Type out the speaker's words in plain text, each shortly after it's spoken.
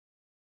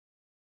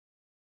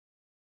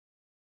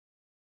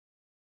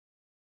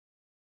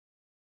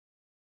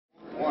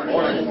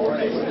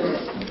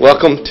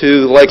Welcome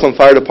to the Lakeland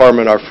Fire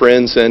Department, our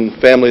friends and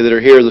family that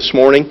are here this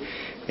morning.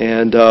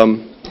 And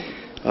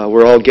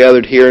we're all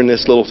gathered here in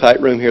this little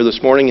tight room here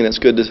this morning, and it's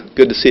good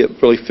to see it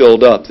really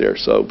filled up there.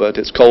 But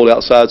it's cold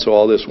outside, so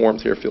all this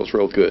warmth here feels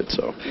real good.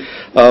 So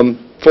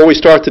before we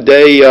start the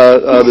day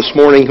this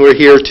morning, we're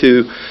here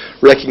to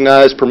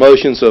recognize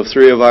promotions of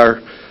 3 of our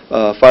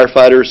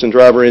firefighters and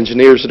driver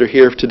engineers that are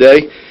here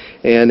today.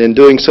 And in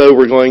doing so,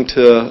 we're going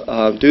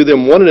to do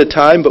them one at a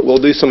time, but we'll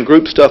do some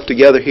group stuff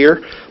together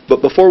here.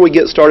 But before we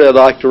get started, I'd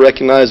like to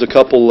recognize a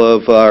couple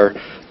of our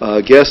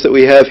guests that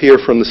we have here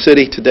from the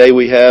city. Today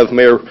we have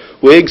Mayor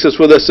Wiggs is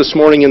with us this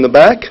morning in the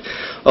back,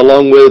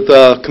 along with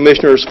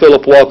Commissioners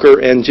Philip Walker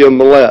and Jim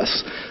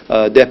Moless.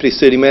 Deputy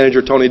City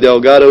Manager Tony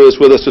Delgado is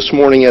with us this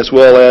morning, as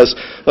well as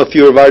a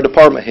few of our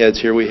department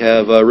heads here. We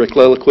have Rick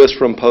Lillequist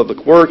from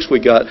Public Works. We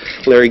got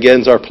Larry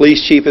Giddens, our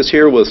police chief, is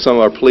here with some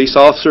of our police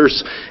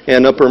officers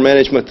and upper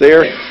management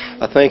there.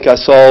 I think I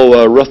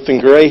saw Ruthven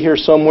Gray here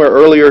somewhere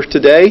earlier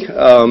today.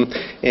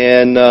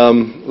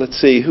 Let's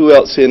see, who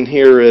else in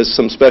here is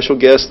some special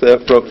guests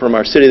from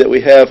our city that we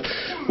have.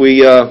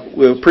 We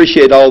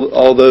appreciate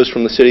all those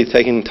from the city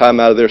taking time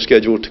out of their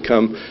schedule to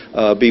come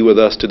be with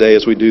us today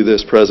as we do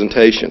this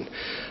presentation.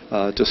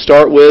 To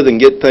start with and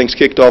get things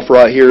kicked off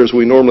right here, as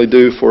we normally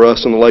do for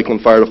us in the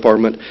Lakeland Fire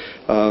Department,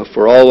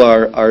 for all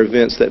our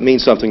events that mean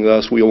something to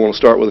us, we want to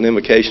start with an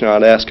invocation.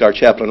 I'd ask our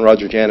chaplain,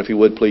 Roger Jan, if he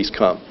would please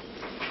come.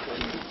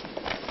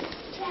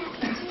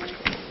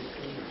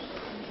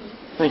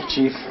 Thank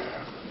you, Chief.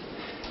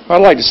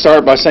 I'd like to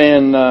start by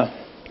saying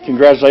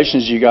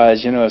congratulations, you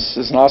guys. You know, it's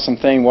an awesome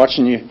thing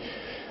watching you.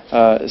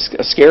 It's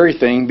a scary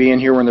thing being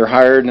here when they're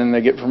hired and they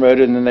get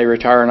promoted and then they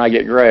retire and I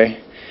get gray.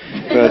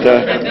 But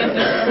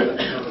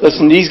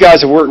listen, these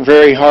guys have worked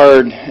very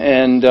hard,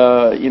 and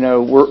you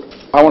know,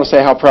 I want to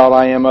say how proud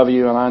I am of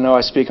you, and I know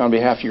I speak on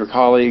behalf of your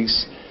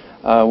colleagues.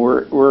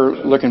 We're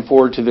looking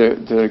forward to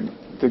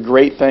the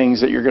great things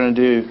that you're going to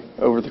do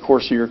over the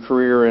course of your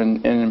career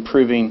and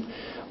improving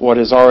what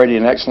is already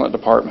an excellent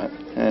department.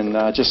 And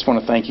I just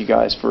want to thank you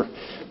guys for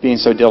being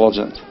so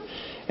diligent.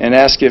 And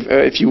ask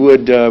if you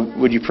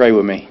would you pray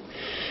with me?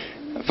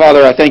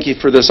 Father, I thank you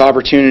for this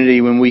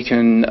opportunity when we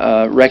can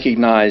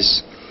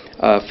recognize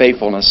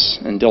faithfulness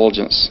and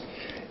diligence.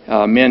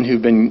 Men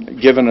who've been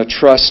given a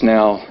trust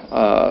now,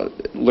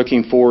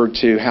 looking forward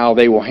to how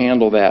they will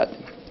handle that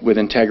with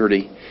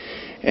integrity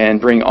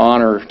and bring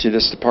honor to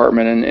this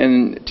department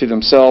and to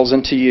themselves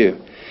and to you.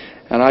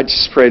 And I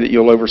just pray that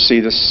you'll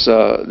oversee this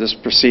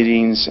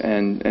proceedings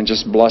and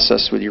just bless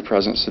us with your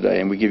presence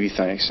today. And we give you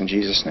thanks in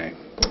Jesus' name.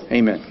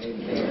 Amen.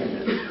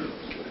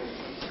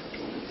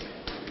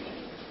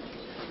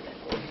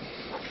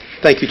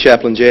 Thank you,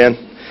 Chaplain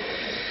Jan.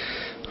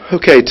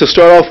 Okay, to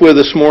start off with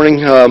this morning,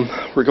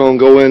 we're going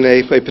to go in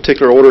a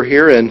particular order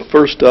here. And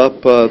first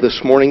up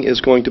this morning is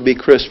going to be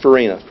Chris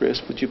Farina.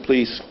 Chris, would you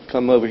please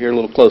come over here a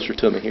little closer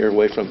to me here,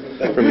 away from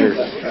your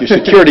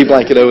security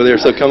blanket over there.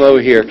 So come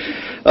over here.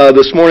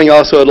 This morning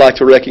also I'd like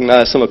to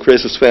recognize some of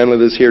Chris's family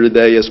that's here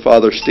today. His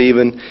father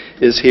Stephen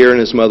is here and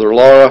his mother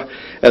Laura,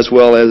 as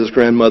well as his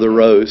grandmother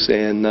Rose,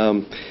 and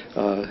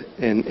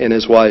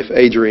his wife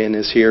Adrienne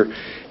is here.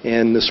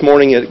 And this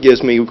morning it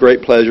gives me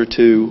great pleasure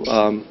to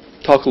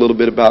talk a little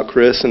bit about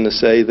Chris and to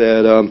say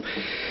that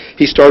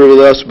he started with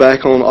us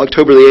back on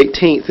October the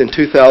 18th in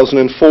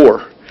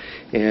 2004.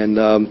 And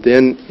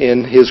then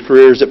in his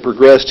careers that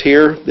progressed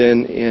here,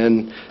 then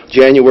in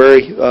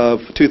January of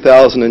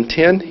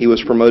 2010, he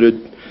was promoted,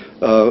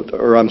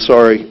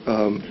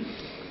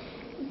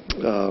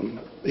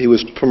 he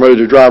was promoted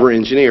to driver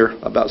engineer.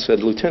 I about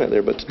said lieutenant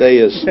there, but today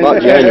is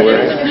not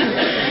January.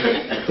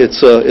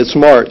 It's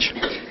March.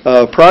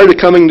 Prior to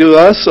coming to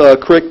us,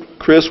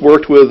 Chris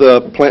worked with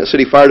Plant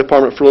City Fire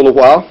Department for a little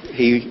while.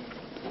 He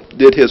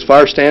did his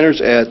fire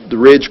standards at the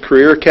Ridge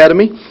Career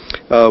Academy,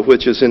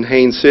 which is in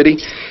Haines City.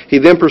 He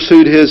then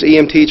pursued his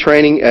EMT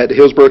training at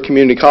Hillsborough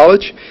Community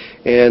College,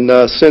 and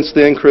since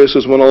then Chris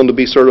has went on to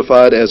be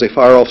certified as a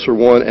Fire Officer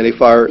 1 and a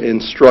fire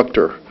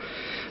instructor.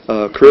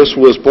 Chris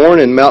was born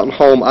in Mountain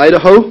Home,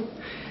 Idaho,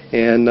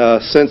 and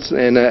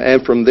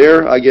from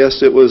there, I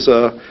guess it was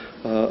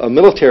a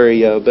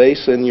military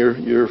base, and your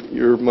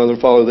mother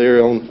and father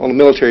there on a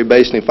military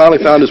base, and he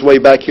finally found his way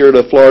back here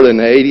to Florida in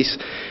the 80s,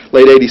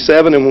 late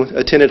 87, and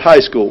attended high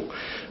school.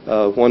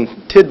 One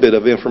tidbit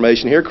of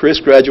information here: Chris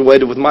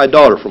graduated with my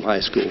daughter from high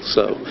school,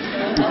 so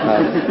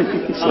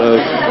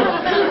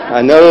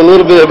I know a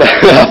little bit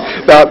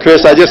about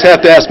Chris. I just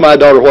have to ask my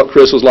daughter what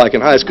Chris was like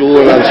in high school,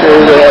 and I'm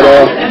sure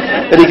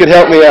that he could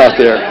help me out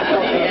there.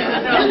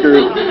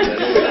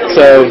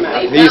 So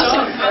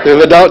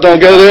don't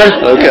go there?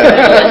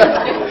 Okay.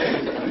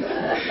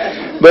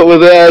 But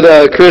with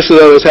that, Chris,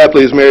 though, is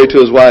happily married to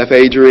his wife,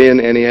 Adrienne,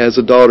 and he has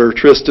a daughter,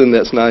 Tristan,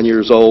 that's 9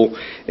 years old.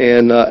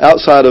 And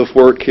outside of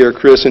work here,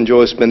 Chris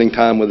enjoys spending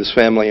time with his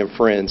family and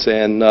friends.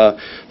 And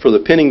for the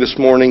pinning this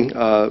morning,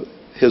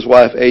 his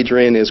wife,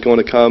 Adrienne, is going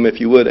to come, if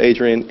you would,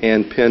 Adrienne,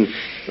 and pin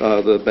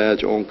the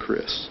badge on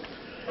Chris.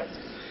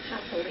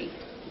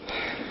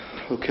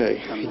 Okay,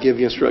 he give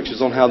you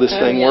instructions on how this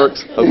thing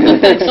works?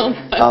 Okay.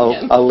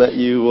 I'll let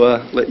you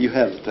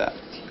have that.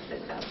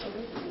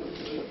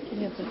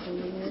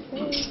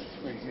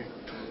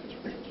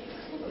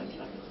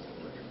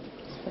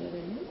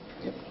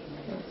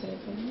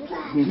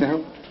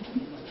 No.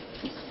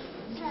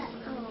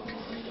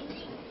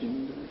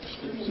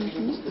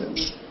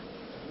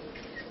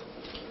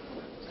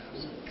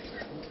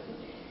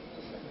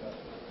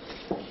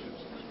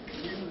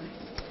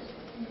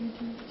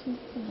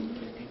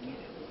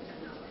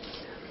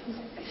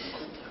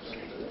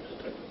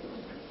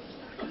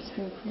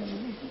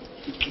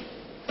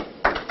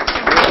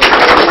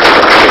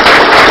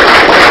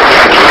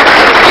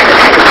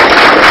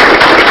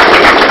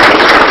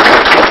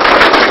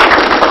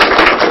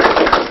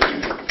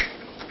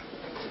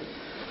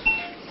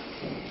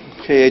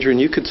 Okay, Adrian,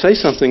 you could say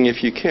something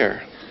if you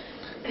care.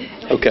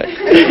 Okay.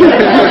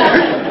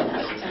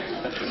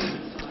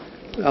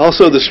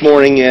 Also this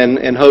morning,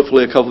 and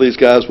hopefully a couple of these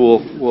guys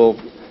will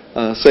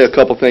say a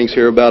couple things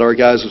here about our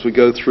guys as we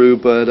go through,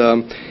 but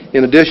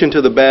in addition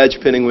to the badge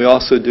pinning, we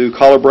also do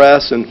collar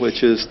brass,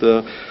 which is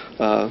the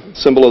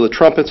symbol of the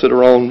trumpets that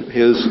are on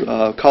his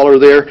collar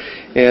there,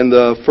 and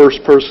the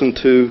first person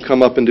to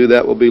come up and do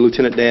that will be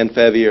Lieutenant Dan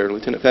Favier.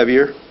 Lieutenant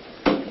Favier?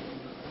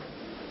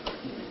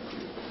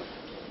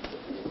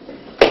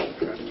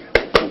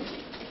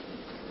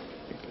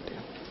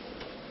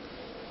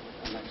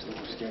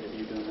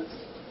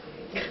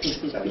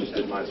 I just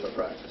did mine for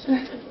practice.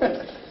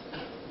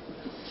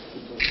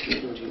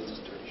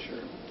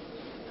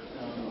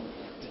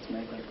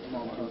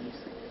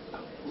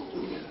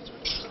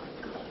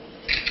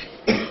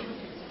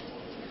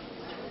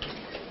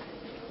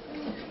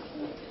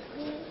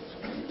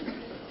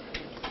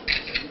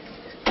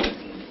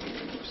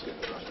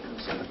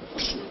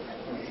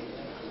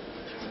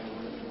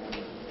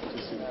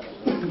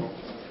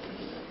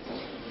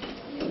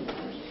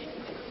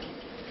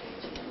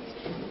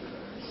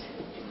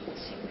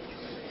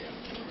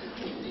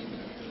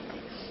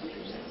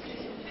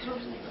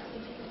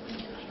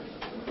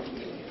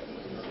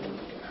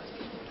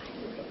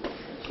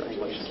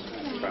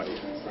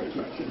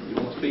 You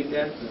want to speak,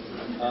 Dad?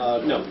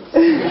 No.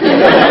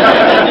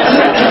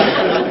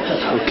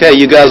 Okay,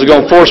 you guys are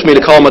going to force me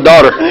to call my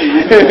daughter.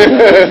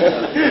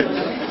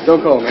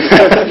 Don't call me.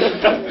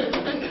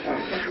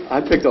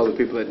 I picked all the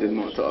people that didn't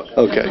want to talk.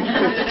 Okay.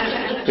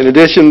 In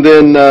addition,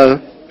 then,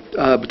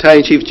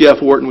 Battalion Chief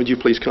Jeff Wharton, would you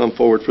please come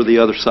forward for the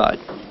other side?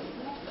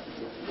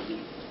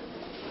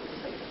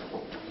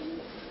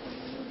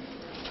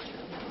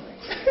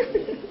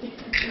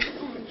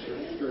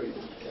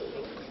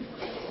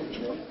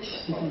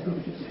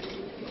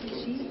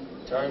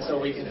 Turn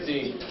so we can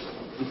see.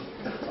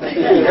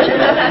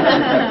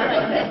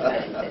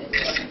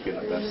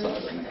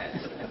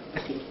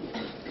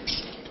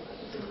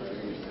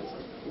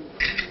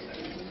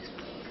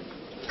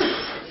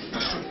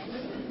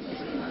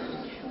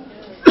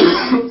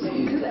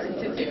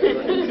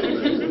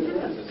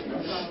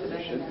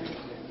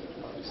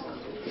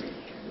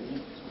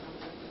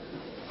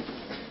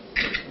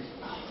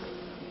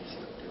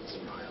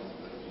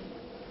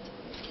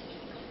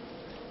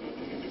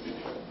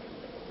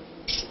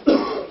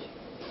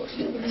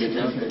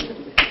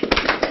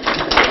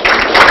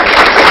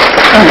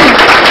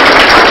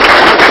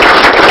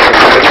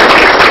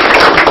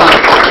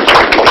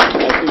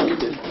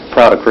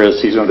 Proud of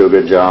Chris. He's going to do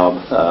a good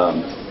job.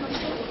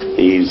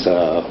 He's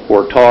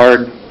worked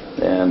hard,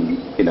 and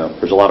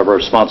there's a lot of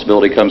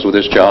responsibility comes with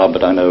this job,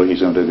 but I know he's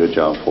going to do a good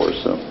job for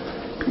us. So,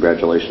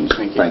 congratulations.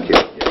 Thank you. Thank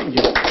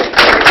you.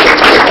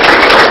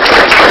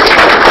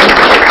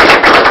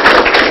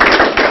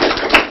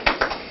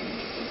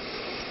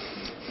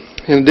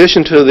 In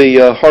addition to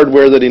the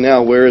hardware that he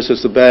now wears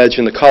as the badge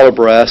and the collar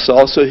brass,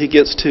 also he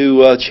gets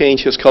to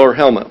change his color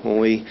helmet.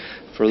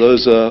 For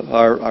those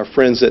our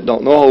friends that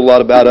don't know a whole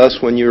lot about us,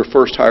 when you're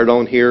first hired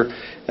on here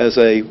as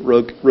a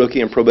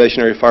rookie and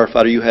probationary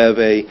firefighter, you have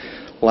a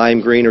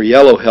lime green or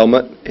yellow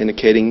helmet,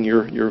 indicating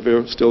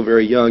you're still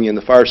very young in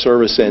the fire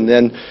service. And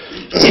then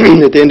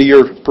at the end of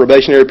your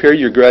probationary period,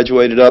 you're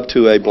graduated up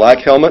to a black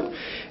helmet.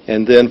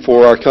 And then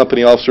for our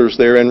company officers,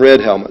 they're in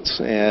red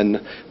helmets.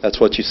 And that's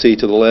what you see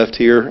to the left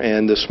here.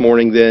 And this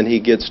morning, then, he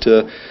gets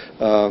to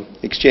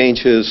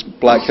exchange his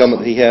black helmet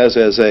that he has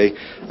as a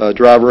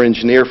driver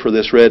engineer for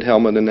this red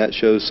helmet, and that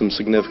shows some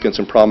significance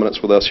and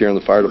prominence with us here in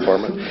the fire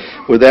department.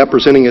 With that,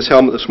 presenting his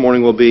helmet this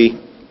morning will be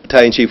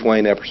Battalion Chief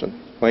Wayne Epperson.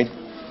 Wayne?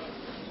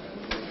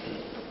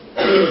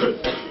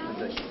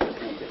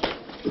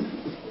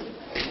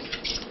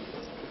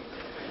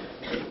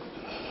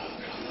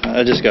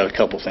 I just got a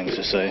couple things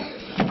to say.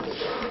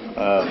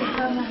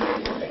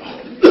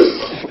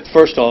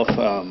 First off,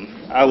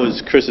 I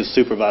was Chris's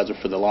supervisor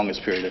for the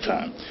longest period of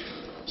time.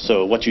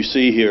 So what you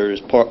see here is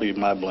partly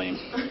my blame.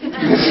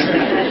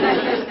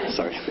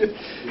 Sorry.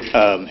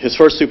 His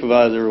first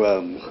supervisor,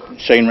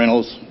 Shane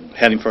Reynolds,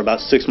 had him for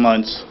about 6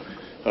 months,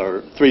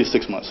 or 3 to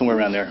 6 months, somewhere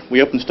around there.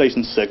 We opened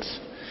Station 6.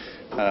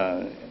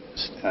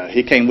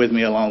 He came with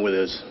me along with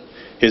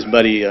his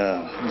buddy,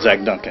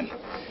 Zach Duncan.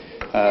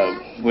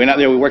 We went out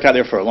there. We worked out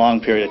there for a long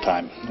period of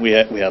time. We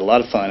had a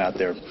lot of fun out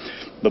there.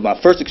 But my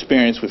first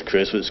experience with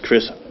Chris was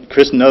Chris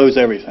knows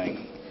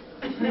everything.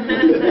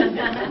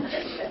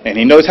 And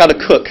he knows how to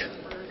cook.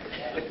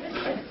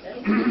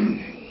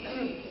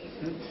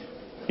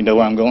 You know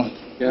where I'm going?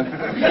 Yeah.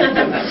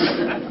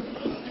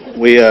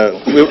 We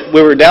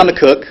were down to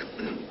cook.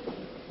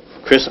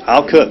 Chris,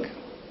 I'll cook.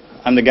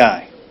 I'm the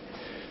guy.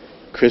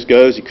 Chris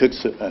goes, he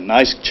cooks a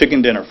nice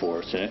chicken dinner for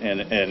us,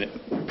 and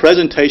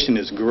presentation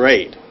is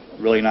great,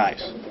 really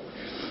nice.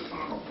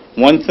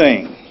 One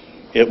thing,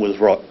 it was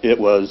raw. It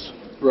was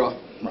Raw.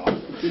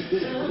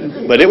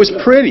 but it was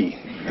pretty.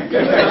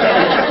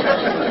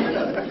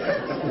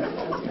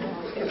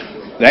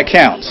 That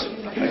counts.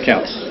 That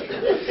counts.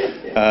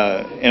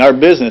 In our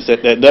business,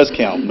 that does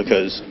count,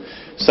 because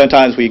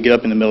sometimes we get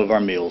up in the middle of our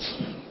meals.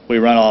 We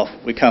run off,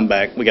 we come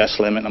back, we got to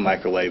slim it in the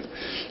microwave.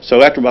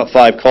 So after about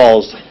 5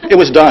 calls, it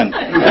was done.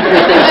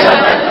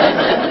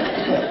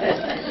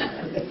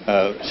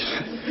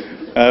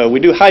 We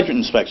do hydrant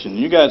inspection.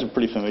 You guys are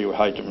pretty familiar with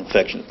hydrant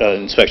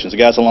inspections. The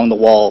guys along the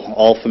wall,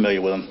 all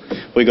familiar with them.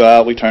 We go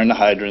out, we turn the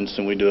hydrants,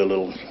 and we do a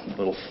little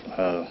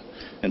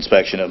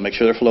inspection of make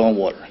sure they're flowing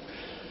water.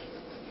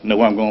 Know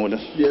where I'm going with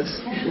this?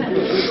 Yes.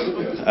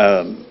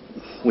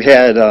 We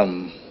had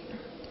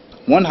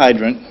one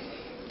hydrant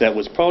that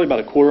was probably about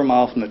a quarter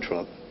mile from the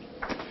truck.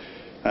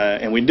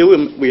 And we do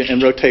them in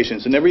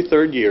rotations, and every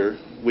 3rd year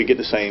we get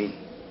the same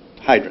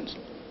hydrants.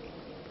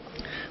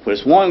 But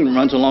this one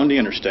runs along the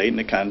interstate, and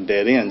it kind of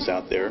dead ends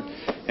out there.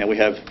 And we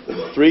have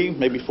 3,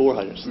 maybe 4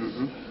 hydrants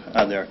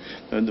out there.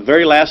 And the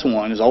very last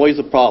one is always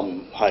the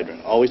problem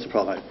hydrant, always the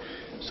problem hydrant.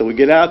 So we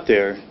get out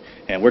there,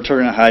 and we're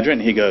turning a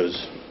hydrant, and he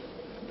goes,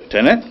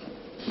 "Lieutenant,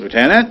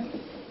 Lieutenant,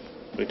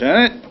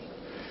 Lieutenant."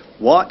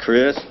 "What,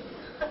 Chris?"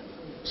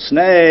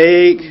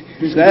 "Snake,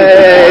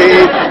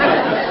 snake."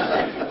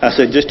 I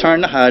said, "Just turn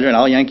the hydrant.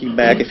 I'll yank you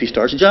back if he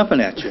starts jumping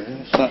at you.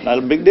 It's not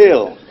a big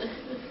deal."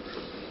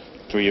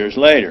 3 years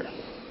later,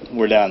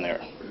 we're down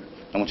there.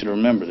 I want you to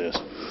remember this,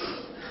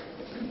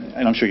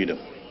 and I'm sure you do.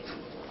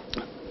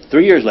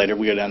 3 years later,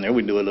 we go down there.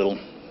 We do a little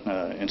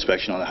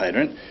inspection on the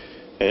hydrant.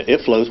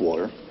 It flows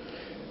water.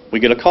 We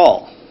get a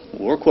call.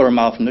 We're a quarter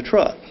mile from the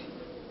truck.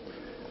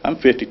 I'm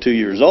 52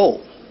 years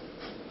old.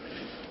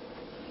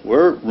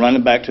 We're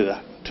running back to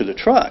the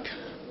truck.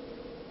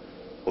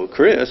 Well,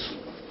 Chris,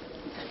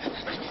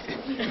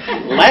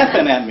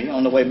 laughing at me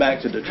on the way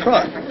back to the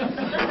truck.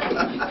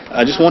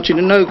 I just want you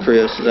to know,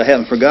 Chris, that I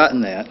haven't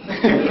forgotten that.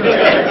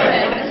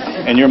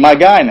 And you're my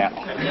guy now.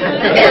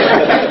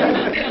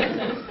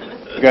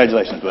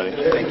 Congratulations, buddy.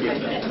 Thank you.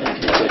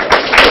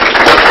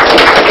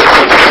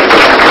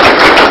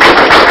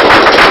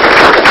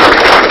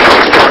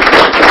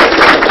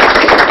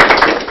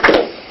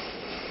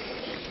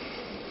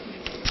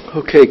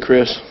 Okay,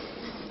 Chris,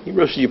 you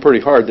roasted you pretty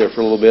hard there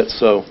for a little bit,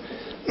 so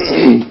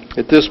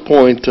at this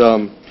point,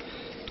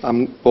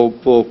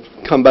 we'll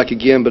come back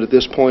again, but at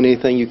this point,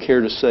 anything you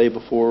care to say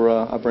before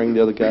I bring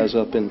the other guys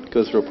up and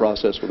go through a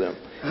process with them?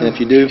 And if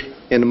you do,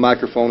 in the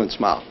microphone and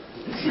smile.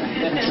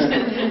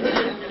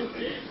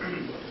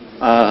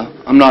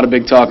 I'm not a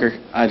big talker.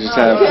 I just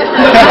have...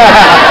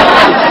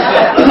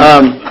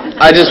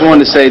 I just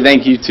wanted to say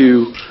thank you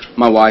to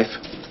my wife.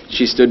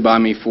 She stood by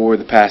me for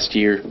the past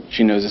year.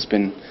 She knows it's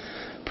been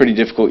a pretty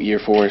difficult year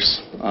for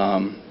us.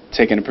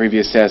 Taking a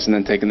previous test and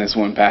then taking this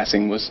one,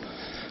 passing, was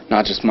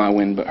not just my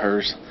win but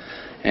hers.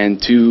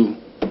 And to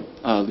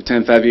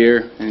Lieutenant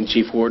Favier and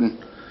Chief Wharton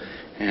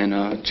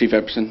and Chief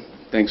Epperson,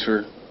 thanks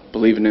for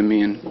believing in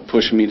me and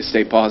pushing me to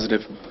stay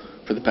positive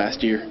for the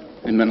past year.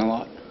 It meant a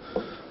lot.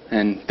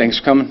 And thanks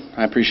for coming.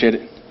 I appreciate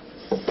it.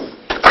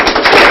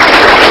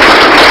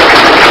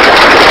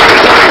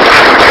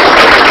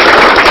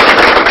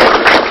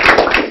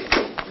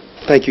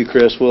 Thank you,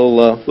 Chris.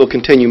 We'll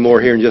continue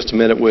more here in just a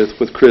minute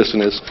with Chris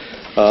and his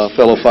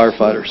fellow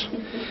firefighters.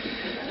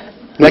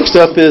 Next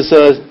up is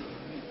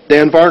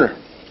Dan Varner.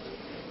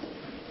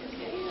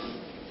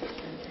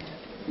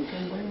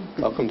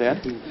 Welcome, Dan.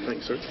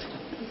 Thanks, sir.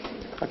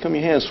 How come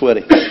your hand's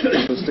sweaty?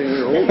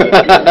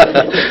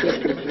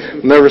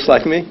 Nervous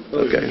like me?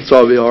 Okay, so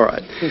I'll be all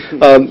right.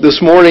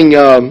 This morning,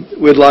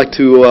 we'd like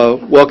to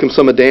welcome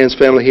some of Dan's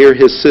family here.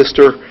 His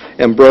sister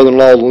and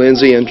brother-in-law,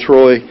 Lindsay and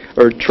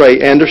Trey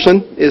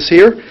Anderson, is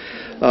here.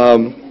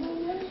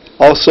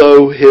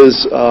 Also,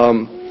 his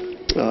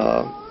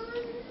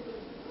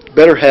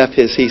better half,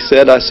 as he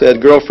said. I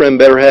said, girlfriend,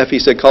 better half. He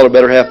said, call her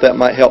better half. That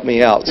might help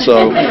me out.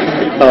 So,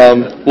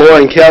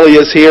 Lauren Kelly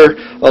is here.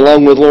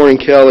 Along with Lauren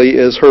Kelly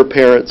is her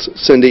parents,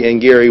 Cindy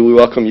and Gary. We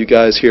welcome you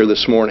guys here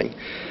this morning.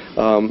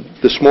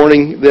 This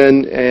morning,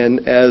 then,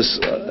 and as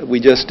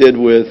we just did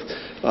with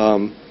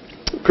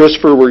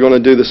Christopher, we're going to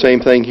do the same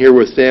thing here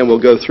with Dan. We'll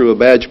go through a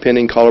badge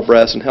pinning, collar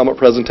brass, and helmet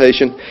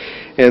presentation.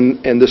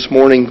 And this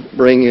morning,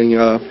 bringing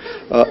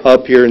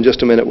up here in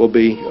just a minute will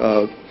be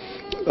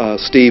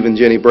Steve and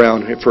Jenny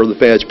Brown for the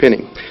badge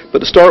pinning. But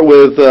to start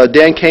with,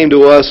 Dan came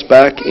to us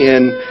back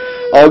in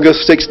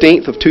August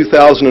 16th of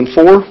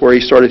 2004, where he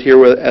started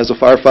here as a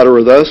firefighter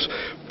with us.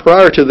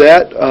 Prior to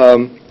that,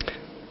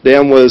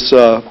 Dan was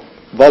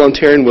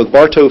volunteering with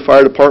Bartow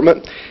Fire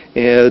Department,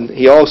 and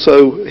he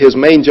also, his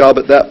main job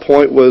at that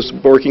point was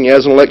working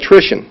as an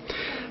electrician.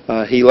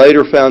 He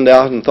later found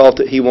out and thought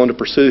that he wanted to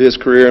pursue his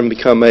career and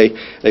become a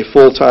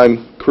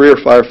full-time career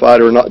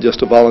firefighter, not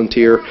just a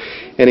volunteer.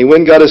 And he went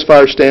and got his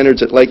fire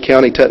standards at Lake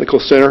County Technical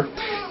Center,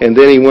 and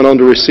then he went on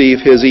to receive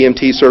his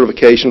EMT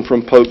certification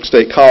from Polk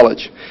State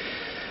College.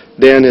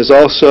 Dan is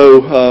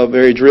also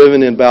very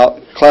driven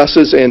about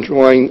classes and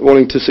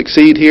wanting to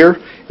succeed here.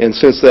 And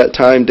since that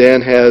time,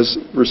 Dan has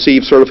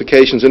received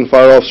certifications in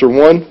Fire Officer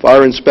 1,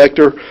 Fire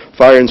Inspector,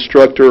 Fire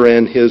Instructor,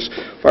 and his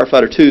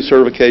Firefighter 2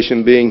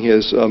 certification being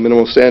his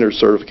Minimal Standards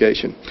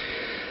certification.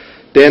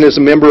 Dan is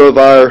a member of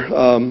our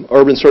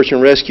Urban Search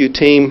and Rescue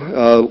Team,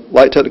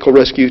 Light Technical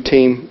Rescue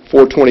Team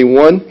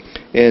 421,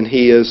 and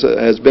he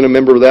has been a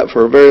member of that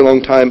for a very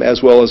long time,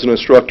 as well as an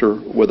instructor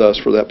with us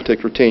for that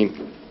particular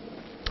team.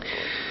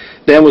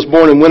 Dan was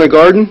born in Winter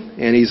Garden,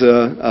 and he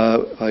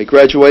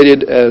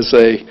graduated as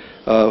a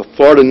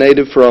Florida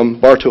native from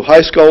Bartow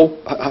High School,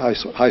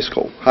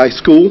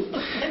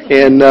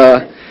 and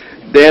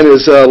Dan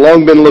has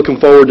long been looking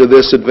forward to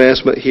this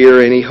advancement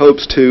here, and he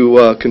hopes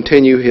to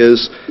continue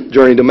his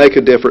journey to make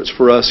a difference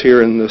for us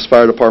here in this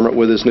fire department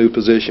with his new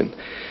position.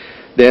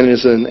 Dan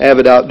is an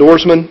avid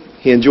outdoorsman.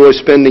 He enjoys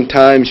spending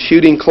time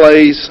shooting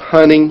clays,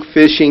 hunting,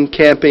 fishing,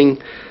 camping,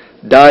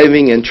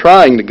 diving, and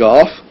trying to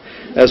golf,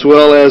 as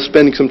well as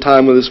spending some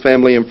time with his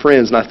family and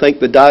friends. And I think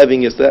the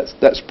diving, is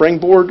that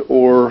springboard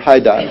or high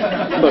dive?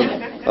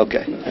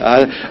 Okay.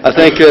 I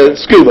think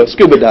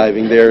scuba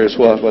diving there is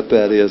what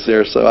that is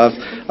there. So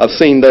I've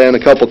seen Dan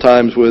a couple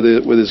times with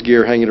his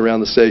gear hanging around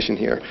the station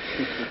here.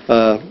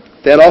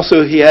 Dan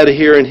also, he had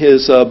here in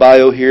his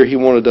bio here, he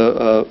wanted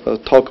to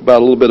talk about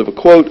a little bit of a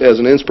quote as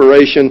an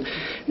inspiration,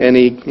 and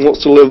he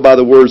wants to live by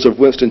the words of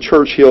Winston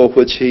Churchill,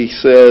 which he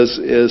says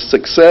is,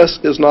 "Success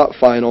is not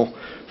final,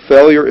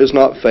 failure is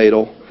not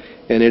fatal,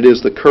 and it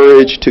is the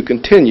courage to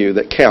continue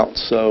that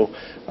counts." So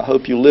I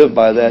hope you live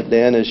by that,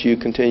 Dan, as you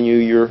continue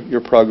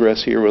your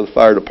progress here with the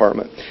fire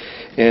department.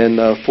 And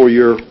for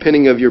your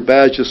pinning of your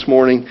badge this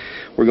morning,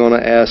 we're going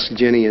to ask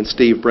Jenny and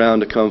Steve Brown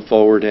to come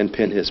forward and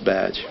pin his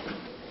badge.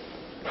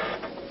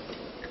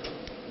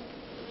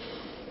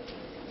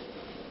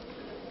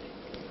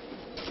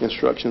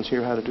 Instructions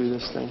here how to do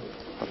this thing.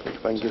 I think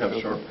if I can get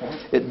it over.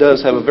 It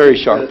does have a very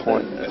sharp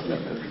point.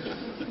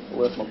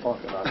 Left my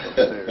pocket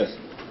upstairs.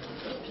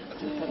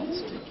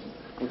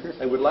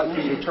 I would like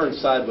for you to turn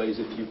sideways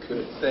if you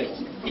could. Thank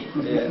you.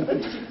 Yeah.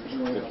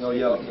 No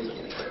yelling.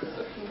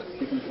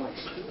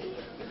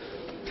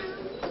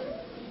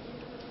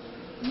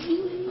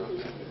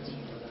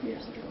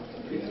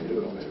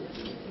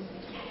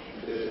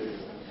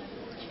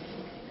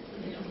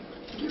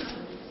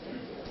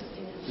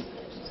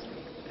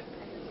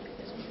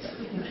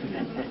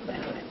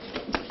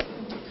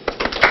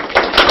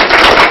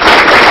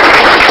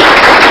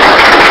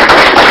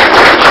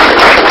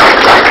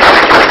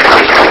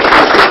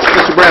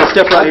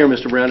 Step right here,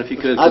 Mr. Brown, if you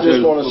could. I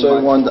just want to say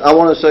I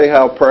want to say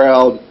how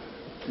proud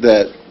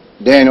that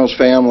Daniel's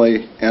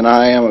family and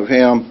I am of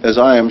him, as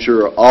I am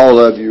sure all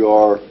of you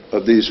are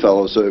of these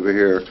fellows over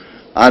here.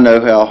 I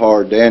know how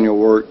hard Daniel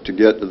worked to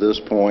get to this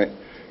point,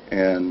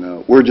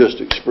 and we're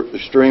just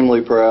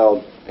extremely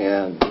proud,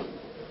 and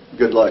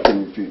good luck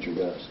in your future,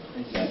 guys.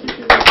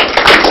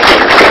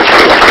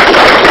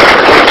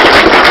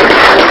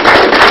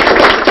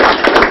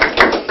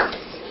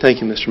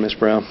 Thank you, Mr. and Ms.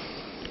 Brown.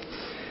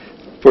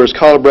 For his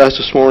collar brass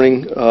this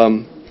morning,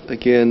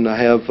 again, I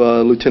have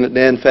Lieutenant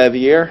Dan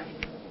Favier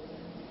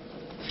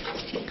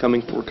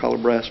coming for collar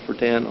brass for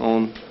Dan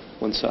on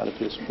one side of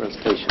his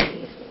presentation.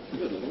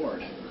 Good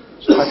Lord.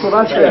 That's what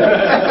I said.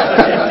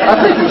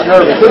 I think he's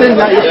nervous. It's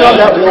not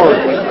that warm.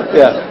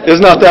 Yeah,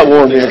 it's not that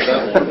warm here.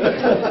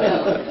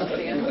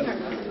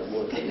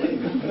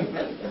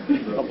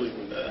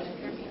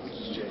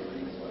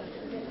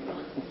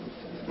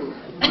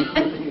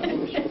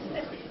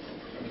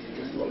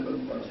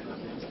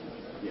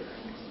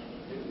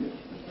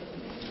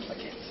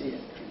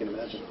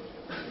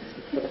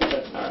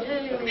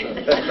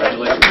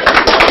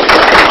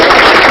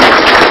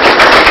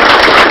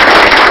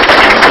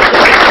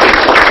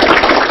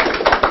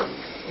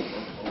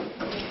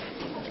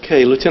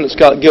 Okay, Lieutenant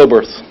Scott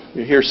Gilberth.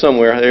 You're here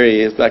somewhere. There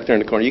he is, back there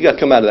in the corner. You got to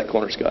come out of that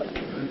corner, Scott.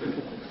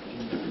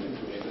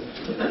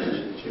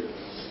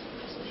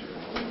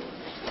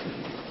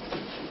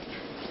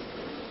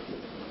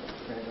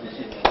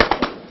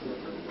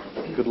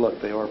 Good luck.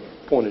 They are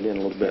pointed in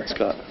a little bit,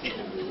 Scott.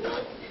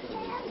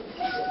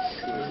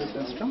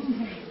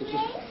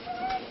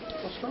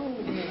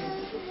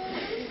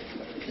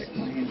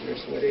 My hands are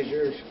as sweaty as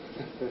yours.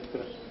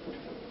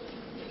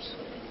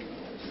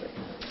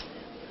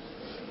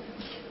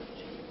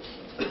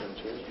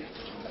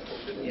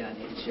 Yeah, I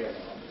need a chair.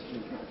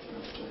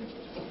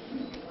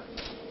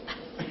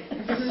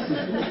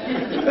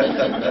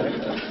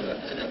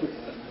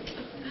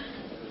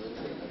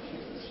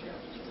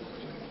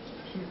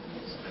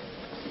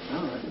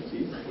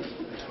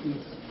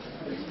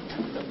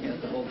 You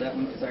have to hold that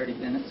one because I already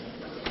been it.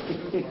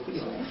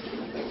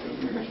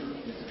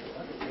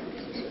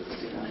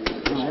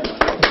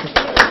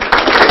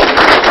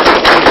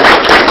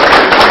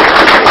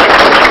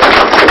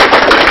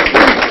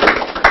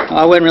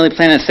 I wasn't really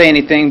planning to say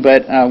anything,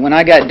 but when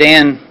I got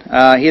Dan,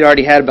 he'd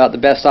already had about the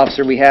best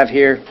officer we have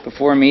here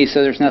before me,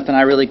 so there's nothing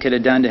I really could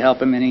have done to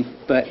help him any.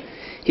 But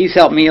he's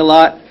helped me a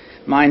lot,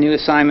 my new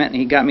assignment,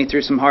 and he got me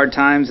through some hard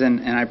times,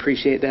 and I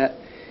appreciate that.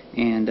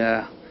 And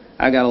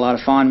I got a lot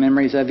of fond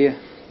memories of you,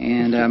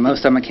 and most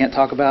of them I can't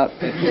talk about.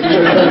 But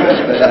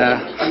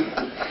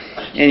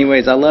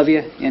anyways, I love you,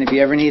 and if you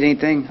ever need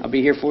anything, I'll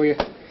be here for you.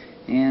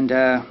 And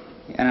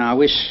I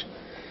wish,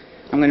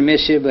 I'm going to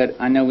miss you, but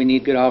I know we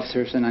need good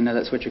officers, and I know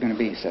that's what you're going to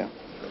be, so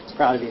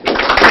proud of you.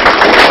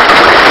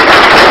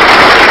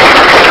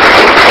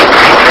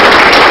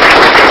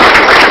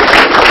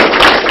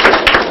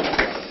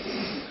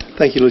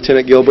 Thank you,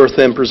 Lieutenant Gilbert.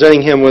 And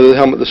presenting him with a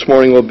helmet this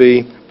morning will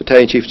be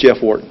Battalion Chief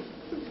Jeff Wharton.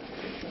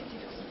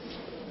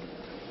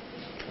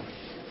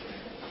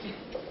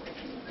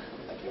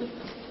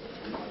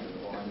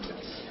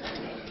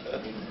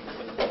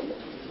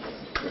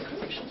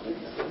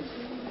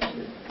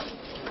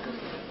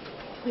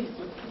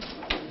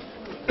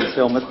 This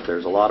helmet,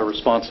 there's a lot of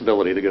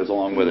responsibility that goes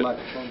along with it.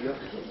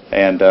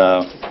 And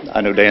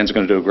I know Dan's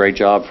going to do a great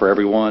job for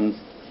everyone.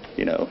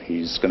 You know,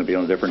 he's going to be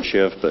on a different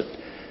shift, but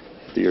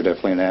you're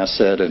definitely an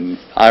asset, and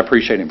I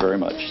appreciate him very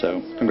much.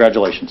 So,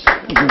 congratulations.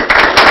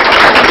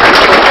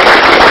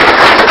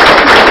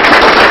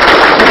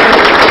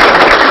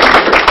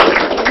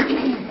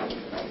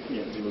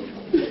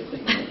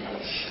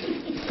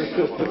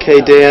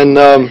 Okay, Dan,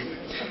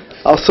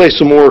 I'll say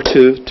some more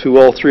to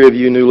all three of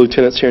you new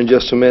lieutenants here in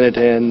just a minute,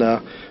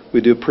 and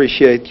we do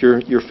appreciate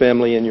your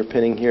family and your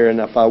pinning here. And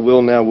if I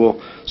will now,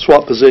 we'll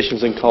swap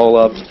positions and call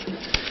up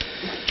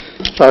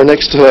our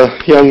next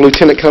young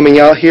lieutenant coming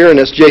out here, and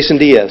that's Jason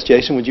Diaz.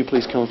 Jason, would you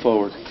please come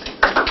forward?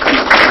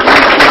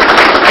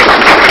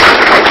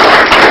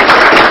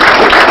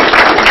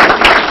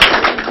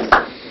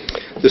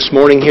 This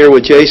morning here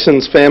with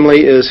Jason's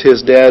family is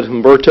his dad,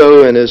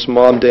 Humberto, and his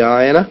mom,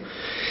 Diana.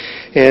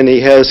 And he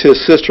has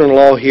his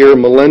sister-in-law here,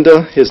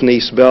 Melinda, his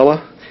niece,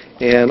 Bella,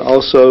 and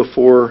also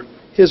for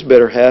his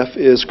better half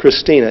is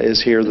Christina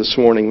is here this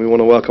morning. We want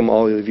to welcome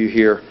all of you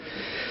here.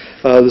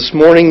 This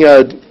morning,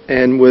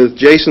 and with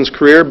Jason's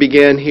career,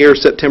 began here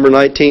September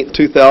 19th,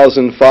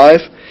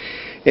 2005,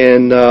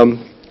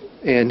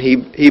 and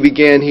he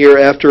began here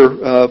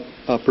after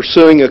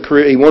pursuing a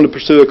career. He wanted to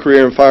pursue a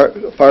career in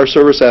fire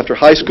service after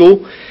high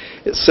school.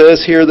 It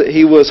says here that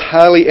he was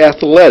highly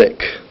athletic.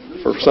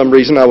 For some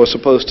reason, I was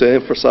supposed to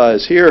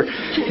emphasize here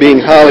being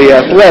highly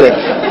athletic,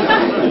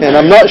 and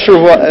I'm not sure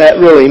what that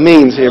really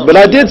means here. But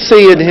I did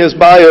see in his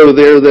bio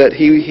there that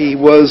he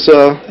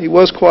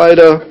was quite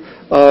a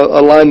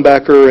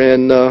linebacker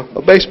and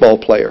a baseball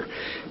player.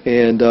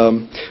 And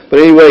but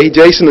anyway,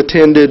 Jason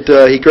attended.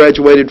 He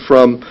graduated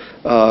from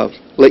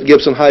Lake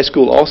Gibson High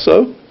School.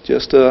 Also,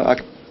 I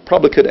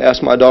probably could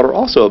ask my daughter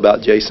also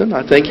about Jason.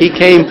 I think he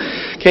came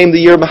the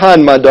year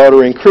behind my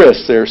daughter and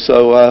Chris there.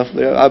 So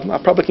I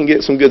probably can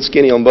get some good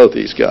skinny on both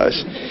these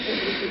guys.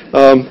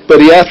 But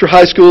after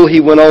high school,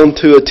 he went on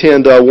to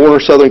attend Warner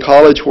Southern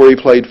College, where he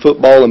played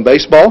football and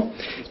baseball.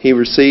 He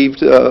received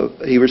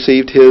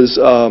his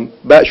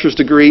bachelor's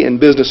degree in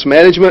business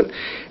management,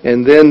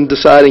 and then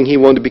deciding he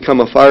wanted to become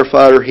a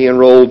firefighter, he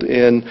enrolled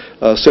in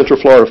Central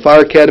Florida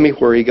Fire Academy,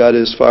 where he got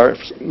his fire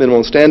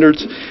minimum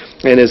standards,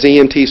 and his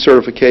EMT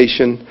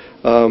certification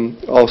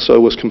also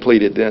was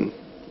completed then.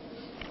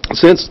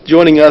 Since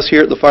joining us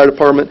here at the fire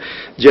department,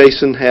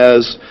 Jason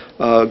has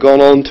gone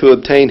on to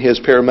obtain his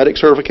paramedic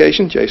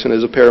certification. Jason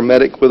is a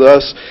paramedic with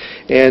us,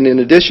 and in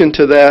addition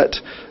to that,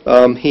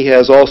 he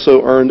has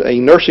also earned a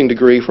nursing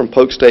degree from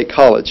Polk State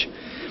College.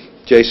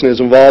 Jason is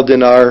involved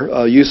in our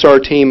USAR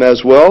team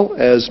as well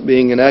as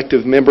being an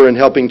active member in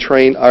helping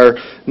train our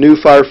new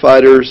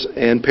firefighters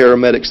and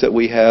paramedics that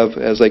we have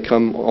as they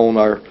come on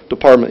our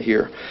department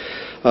here.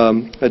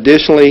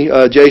 Additionally,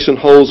 Jason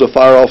holds a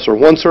Fire Officer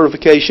 1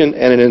 certification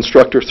and an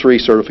Instructor 3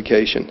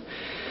 certification.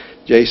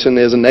 Jason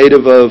is a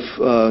native of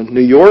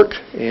New York,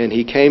 and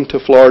he came to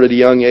Florida at a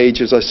young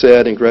age, as I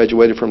said, and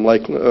graduated from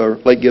Lake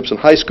Gibson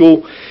High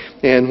School,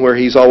 and where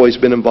he's always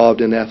been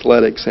involved in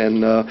athletics.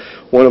 And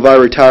one of our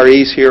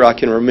retirees here, I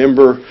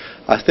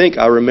think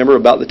I remember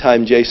about the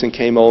time Jason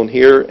came on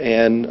here,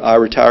 and our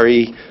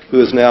retiree,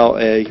 who is now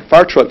a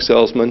fire truck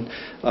salesman,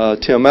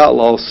 Tim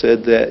Outlaw,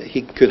 said that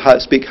he could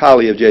speak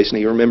highly of Jason.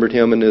 He remembered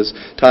him in his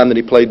time that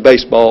he played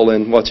baseball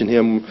and watching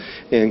him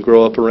and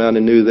grow up around,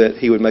 and knew that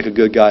he would make a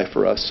good guy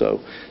for us. So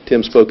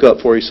Tim spoke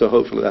up for you, so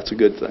hopefully that's a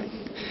good thing.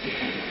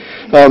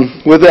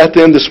 With that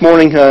then, this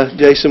morning,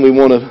 Jason, we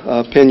want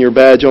to pin your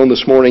badge on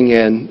this morning,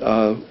 and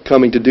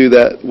coming to do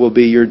that will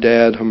be your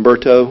dad,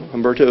 Humberto.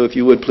 Humberto, if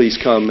you would please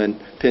come and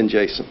pin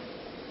Jason.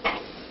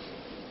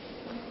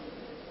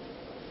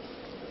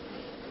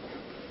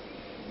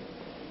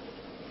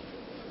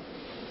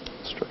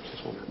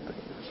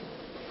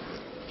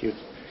 If you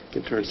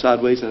can turn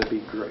sideways, that'd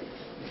be great.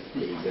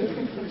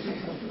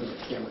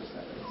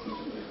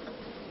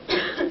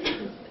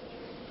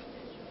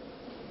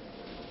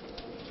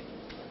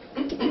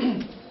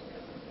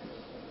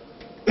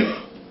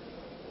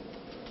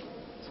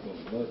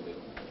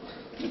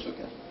 It's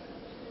okay.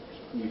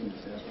 I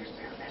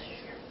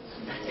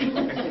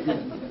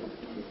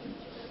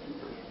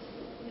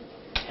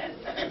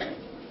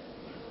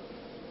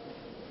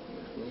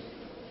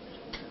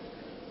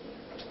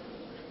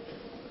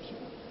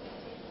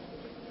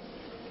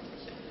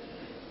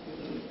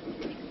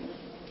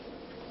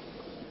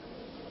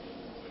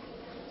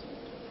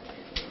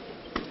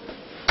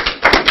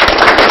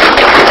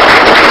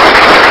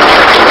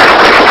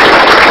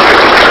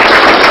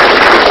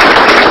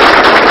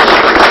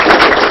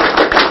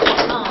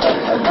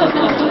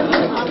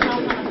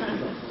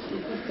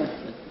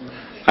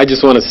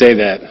just want to say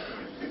that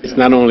it's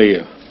not only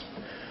a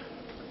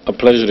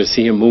pleasure to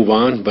see him move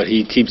on, but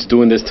he keeps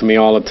doing this to me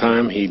all the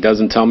time. He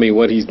doesn't tell me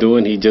what he's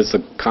doing. He just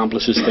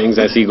accomplishes things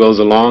as he goes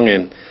along,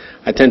 and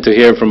I tend to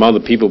hear from other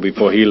people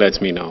before he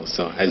lets me know.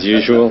 So, as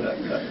usual,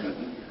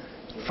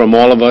 from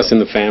all of us in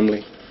the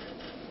family,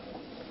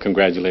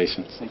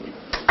 congratulations. Thank you.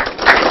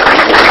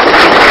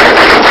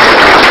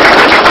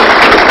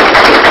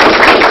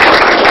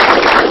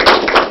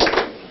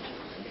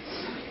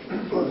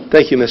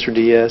 Thank you, Mr.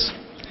 Diaz.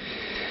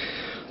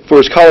 For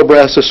his collar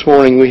brass this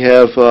morning, we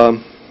have a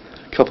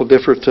couple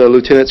different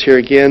lieutenants here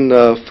again.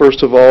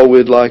 First of all,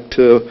 we'd like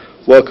to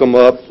welcome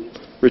up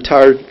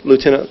retired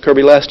Lieutenant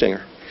Kirby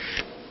Lastinger.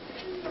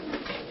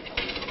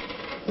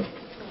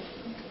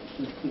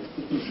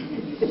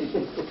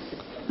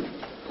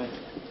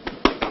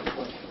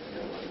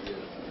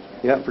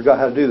 Yeah, I forgot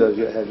how to do those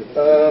yet, have you?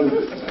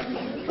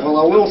 Well,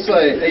 I will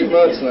say, 8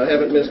 months and I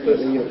haven't missed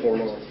putting a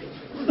uniform on.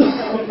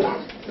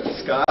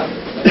 Scott?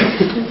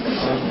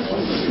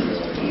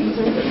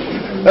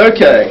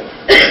 Okay.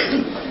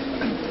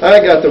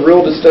 I got the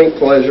real distinct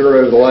pleasure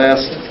over the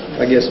last,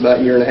 I guess, about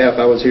year and a half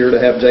I was here to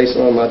have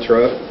Jason on my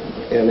truck.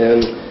 And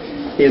then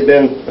he had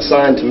been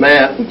assigned to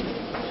Matt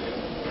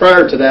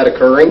prior to that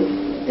occurring.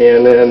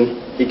 And then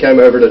he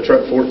came over to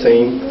Truck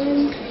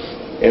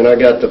 14. And I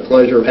got the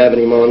pleasure of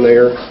having him on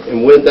there.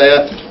 And with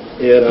that,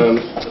 it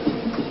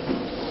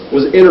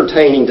was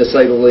entertaining to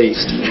say the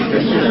least.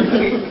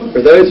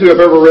 For those who have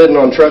ever ridden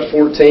on Truck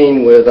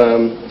 14 with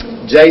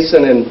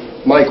Jason and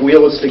Mike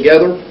Wheelis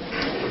together,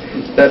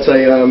 that's a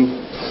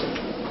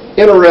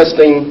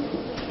interesting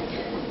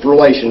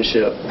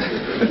relationship.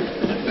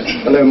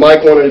 I know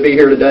Mike wanted to be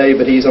here today,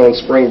 but he's on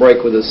spring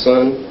break with his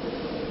son,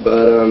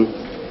 but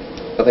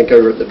I think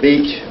over at the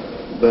beach.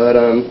 But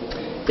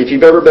if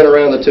you've ever been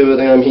around the two of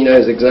them, he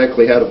knows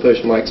exactly how to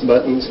push Mike's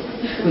buttons,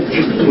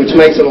 which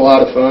makes it a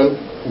lot of fun.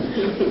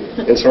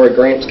 And sorry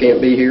Gramps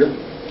can't be here.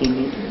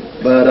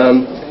 But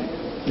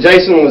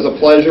Jason was a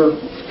pleasure.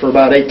 For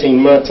about 18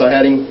 months I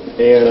had him,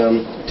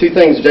 and two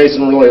things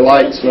Jason really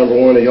likes. Number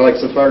one, he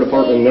likes the fire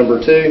department, and number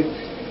two,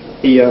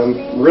 he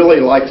really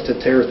likes to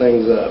tear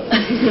things up.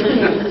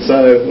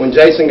 So when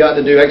Jason got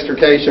to do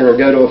extrication or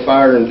go to a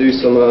fire and do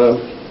some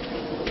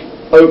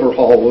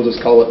overhaul, we'll just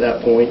call it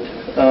that point,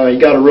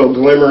 he got a real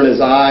glimmer in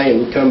his eye,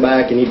 and he'd come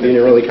back and he'd be in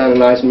a really kind of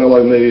nice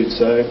mellow mood.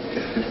 So,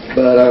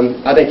 but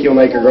I think he'll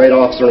make a great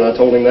officer, and I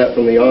told him that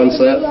from the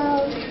onset.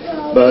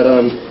 But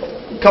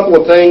a couple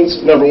of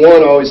things. Number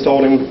one, I always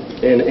told him,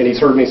 and he's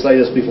heard me say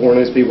this before,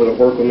 and those people that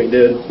work with me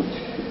did,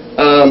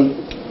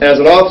 as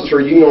an officer,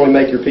 you can only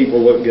make your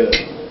people look good.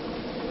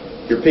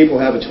 Your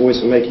people have a choice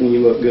of making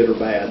you look good or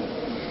bad.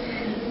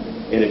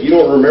 And if you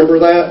don't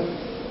remember that,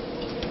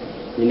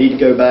 you need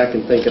to go back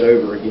and think it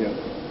over again.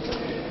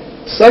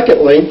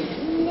 Secondly,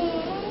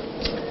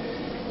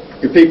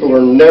 your people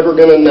are never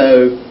going to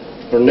know,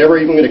 or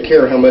never even going to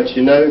care how much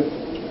you know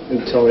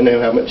until they know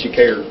how much you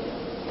care.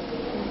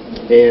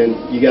 And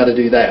you got to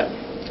do that.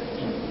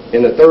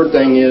 And the third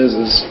thing is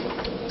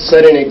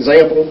setting an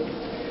example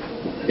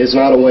is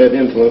not a way of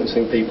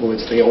influencing people,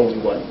 it's the only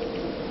way.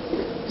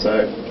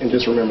 So, and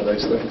just remember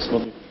those things.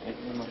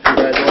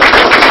 Congratulations.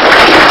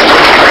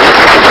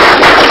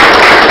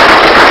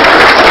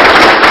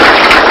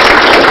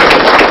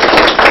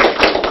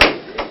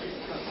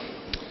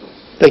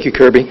 Thank you,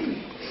 Kirby.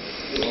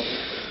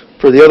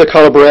 For the other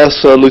collar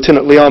brass,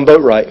 Lieutenant Leon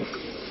Boatwright.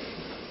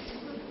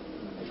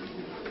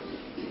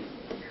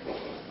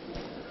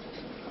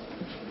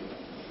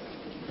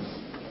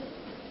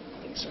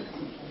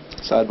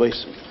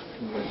 Sideways.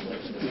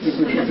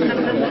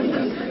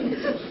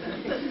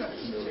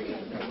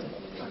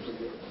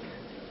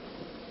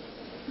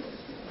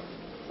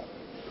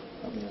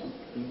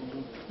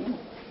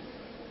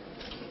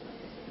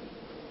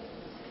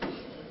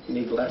 You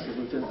need glasses,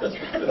 Lieutenant?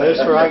 That's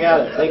where I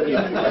got it. Thank you.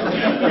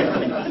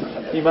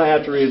 You might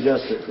have to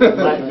readjust it. It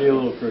might be a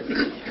little crooked.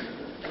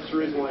 That's the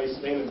reason why he's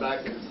standing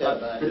back with his head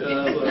back.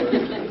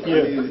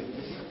 Yeah.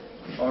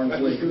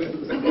 Arms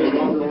lean.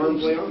 Longer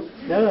arms, Leon?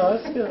 No,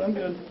 that's good. I'm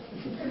good.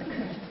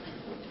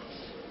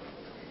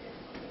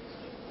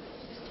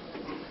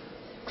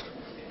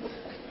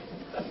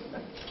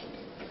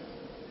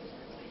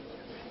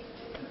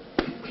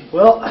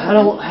 Well, I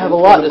don't have a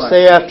lot to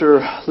say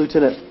after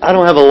Lieutenant. I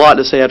don't have a lot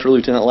to say after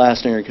Lieutenant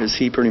Lastinger because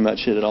he pretty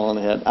much hit it all on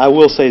the head. I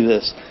will say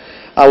this: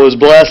 I was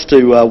blessed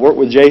to work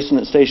with Jason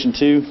at Station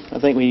 2. I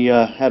think we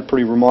had a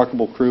pretty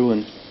remarkable crew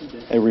and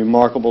a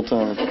remarkable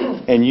time,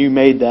 and you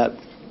made that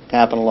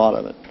happen. A lot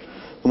of it.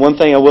 The one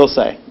thing I will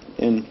say,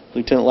 and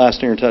Lieutenant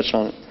Lastinger touched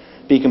on it,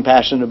 be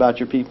compassionate about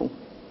your people,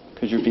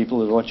 because your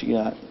people is what you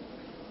got.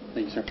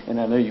 Thank you, sir. And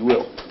I know you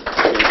will.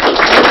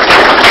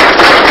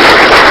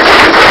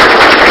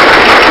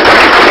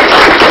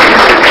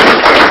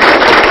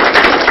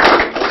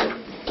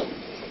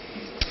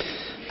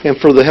 And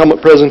for the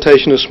helmet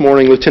presentation this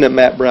morning, Lieutenant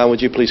Matt Brown,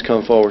 would you please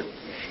come forward?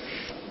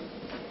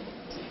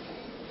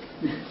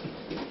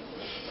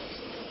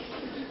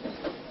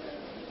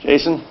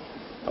 Jason,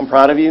 I'm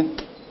proud of you.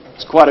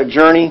 It's quite a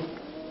journey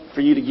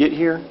for you to get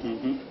here.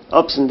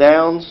 Ups and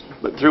downs,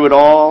 but through it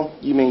all,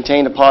 you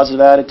maintained a positive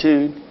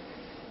attitude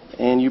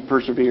and you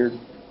persevered.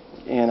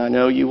 And I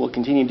know you will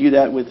continue to do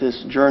that with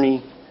this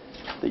journey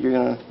that you're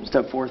going to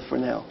step forth for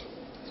now.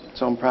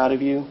 So I'm proud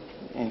of you,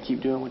 and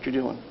keep doing what you're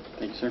doing.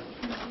 Thank you, sir.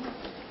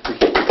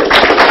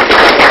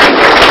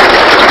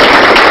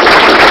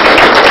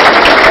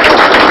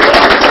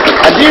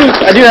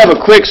 I do have a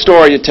quick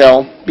story to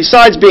tell.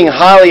 Besides being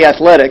highly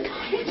athletic,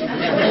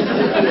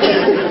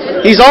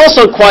 he's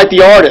also quite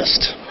the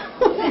artist.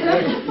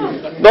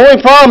 The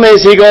only problem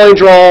is he can only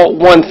draw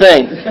one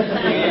thing.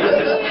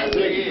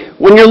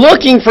 When you're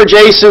looking for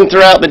Jason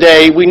throughout the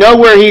day, we know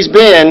where he's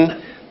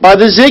been by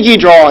the Ziggy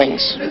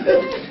drawings.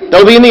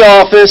 They'll be in the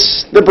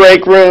office, the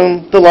break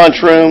room, the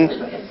lunchroom.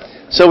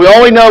 So we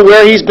always know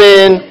where he's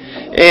been,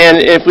 and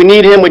if we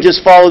need him, we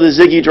just follow the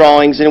Ziggy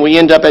drawings, and we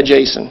end up at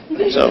Jason.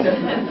 So.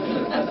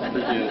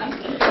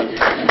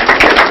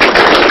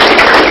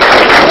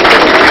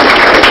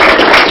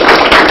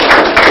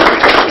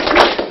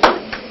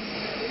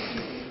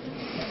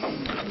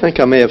 I think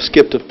I may have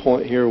skipped a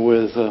point here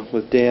with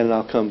Dan, and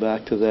I'll come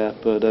back to that.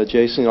 But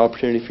Jason,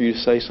 opportunity for you to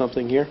say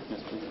something here.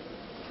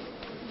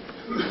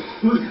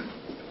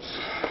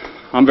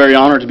 I'm very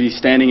honored to be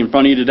standing in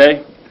front of you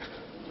today.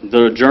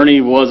 The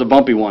journey was a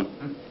bumpy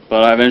one,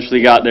 but I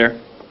eventually got there.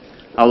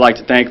 I would like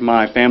to thank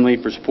my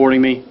family for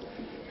supporting me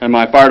and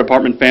my fire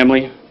department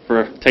family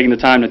for taking the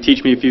time to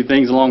teach me a few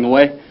things along the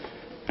way.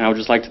 And I would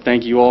just like to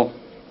thank you all.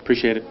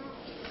 Appreciate it.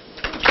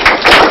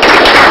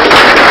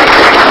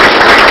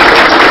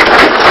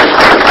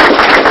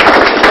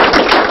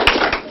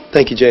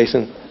 Thank you,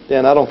 Jason.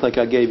 Dan, I don't think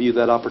I gave you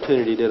that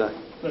opportunity, did I?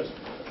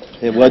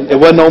 It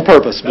wasn't on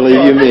purpose,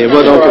 believe you me. It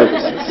wasn't on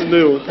purpose. It's a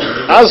new one.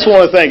 I just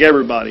want to thank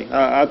everybody.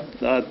 I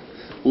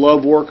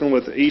love working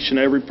with each and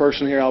every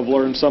person here. I've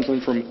learned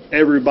something from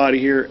everybody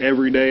here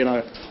every day, and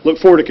I look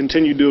forward to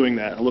continue doing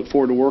that. I look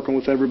forward to working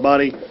with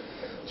everybody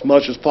as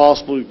much as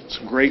possible. It's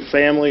a great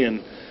family,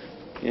 and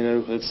you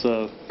know it's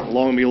a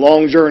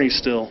long journey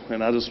still.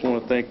 And I just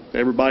want to thank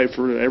everybody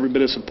for every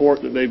bit of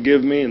support that they've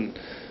given me and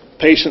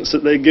patience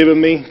that they've given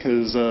me,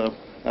 because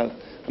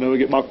I know we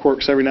get my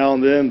quirks every now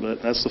and then,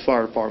 but that's the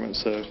fire department.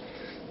 So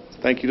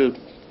thank you to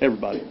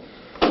everybody.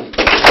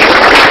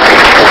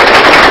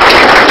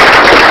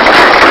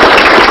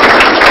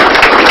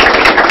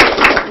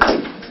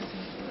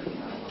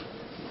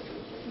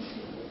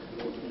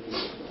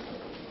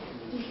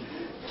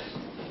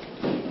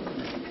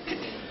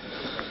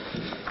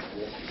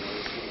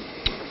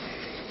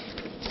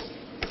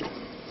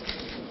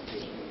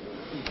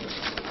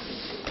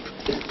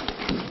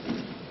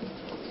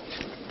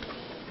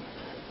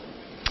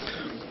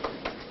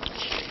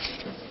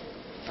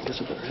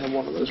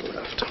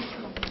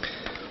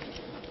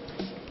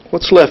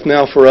 What's left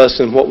now for us,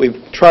 and what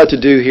we've tried to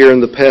do here in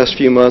the past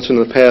few months and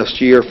the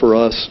past year for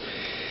us,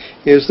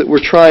 is that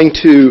we're trying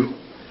to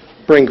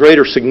bring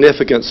greater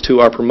significance to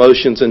our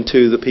promotions and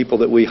to the people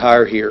that we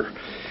hire here.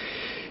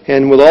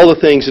 And with all the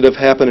things that have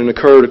happened and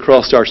occurred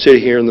across our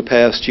city here in the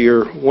past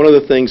year, one of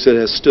the things that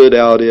has stood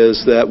out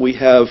is that we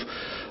have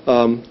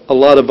a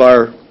lot of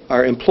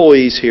our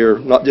employees here,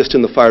 not just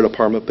in the fire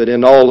department, but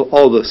in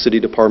all the city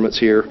departments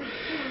here,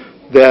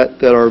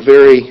 that are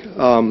very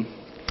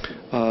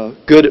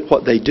good at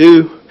what they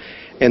do,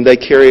 and they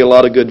carry a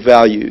lot of good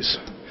values.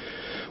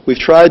 We've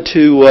tried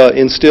to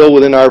instill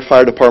within our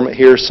fire department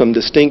here some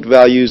distinct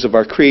values of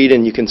our creed,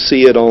 and you can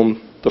see it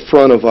on the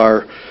front of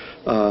our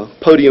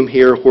podium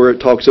here, where it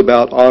talks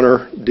about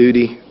honor,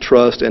 duty,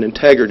 trust, and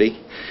integrity.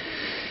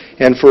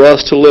 And for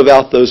us to live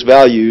out those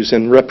values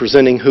and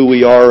representing who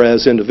we are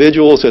as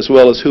individuals as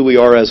well as who we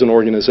are as an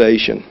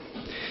organization.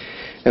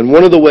 And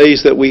one of the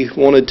ways that we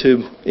wanted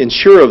to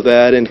ensure of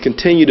that and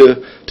continue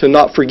to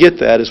not forget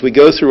that as we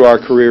go through our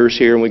careers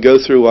here and we go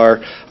through our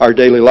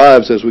daily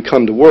lives as we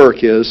come to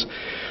work is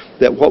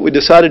that what we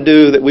decided to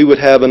do, that we would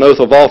have an oath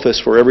of office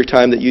for every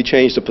time that you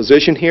changed a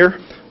position here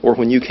or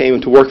when you came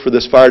to work for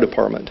this fire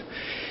department.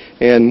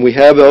 And we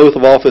have the oath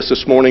of office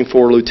this morning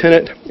for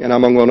Lieutenant, and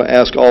I'm going to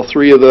ask all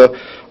three of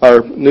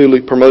our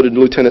newly promoted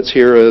lieutenants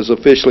here as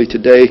officially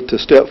today to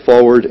step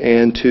forward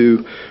and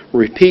to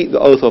repeat the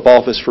oath of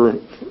office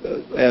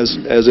as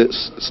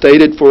it's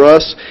stated for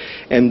us,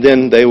 and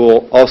then they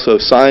will also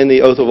sign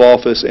the oath of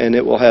office and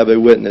it will have a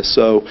witness.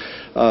 So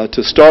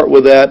to start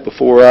with that,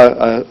 before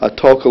I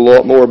talk a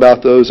lot more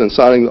about those and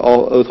signing the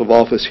oath of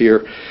office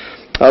here,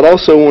 I'd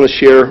also want to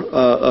share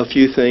a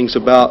few things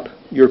about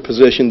your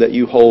position that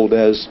you hold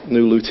as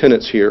new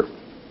lieutenants here.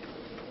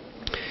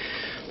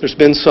 There's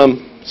been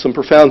some some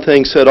profound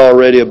things said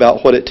already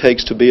about what it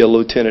takes to be a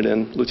lieutenant,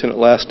 and Lieutenant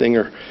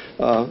Lastinger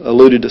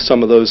alluded to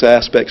some of those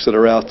aspects that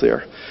are out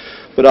there.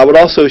 But I would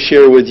also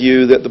share with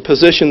you that the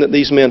position that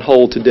these men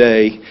hold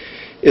today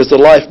is the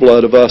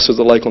lifeblood of us as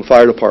the Lakeland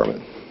Fire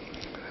Department.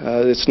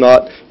 It's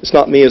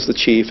not me as the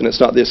chief, and it's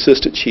not the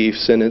assistant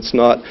chiefs, and it's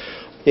not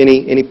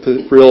any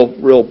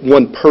real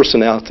one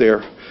person out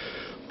there.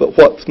 But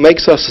what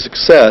makes us a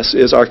success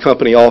is our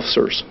company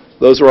officers.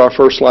 Those are our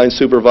first-line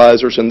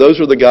supervisors, and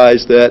those are the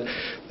guys that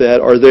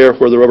are there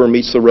where the rubber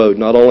meets the road,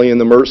 not only in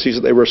the emergencies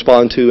that they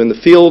respond to in the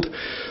field,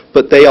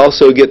 but they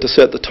also get to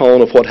set the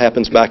tone of what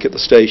happens back at the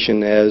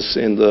station, as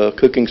in the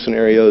cooking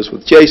scenarios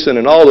with Jason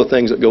and all the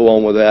things that go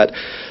on with that.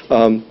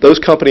 Those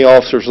company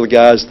officers are the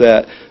guys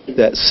that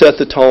set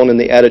the tone and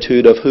the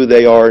attitude of who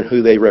they are and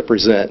who they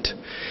represent.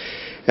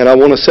 And I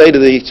want to say to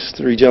these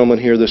three gentlemen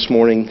here this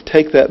morning,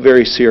 take that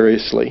very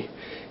seriously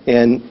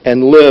and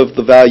live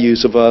the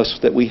values of us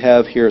that we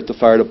have here at the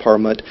fire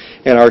department,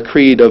 and our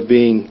creed of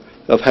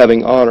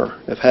having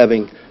honor, of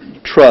having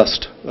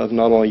trust of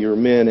not only your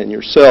men and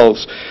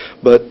yourselves,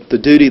 but the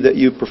duty that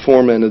you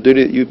perform and the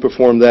duty that you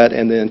perform that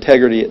and the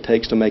integrity it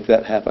takes to make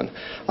that happen.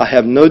 I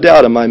have no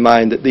doubt in my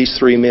mind that these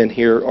three men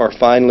here are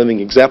fine living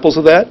examples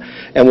of that,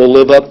 and will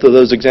live up to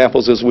those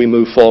examples as we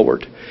move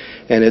forward.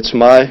 And it's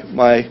my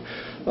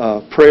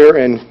prayer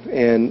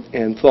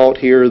and thought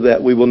here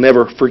that we will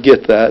never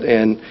forget that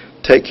and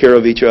take care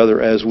of each other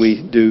as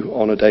we do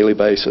on a daily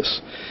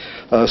basis.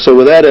 So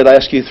with that, I'd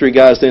ask you three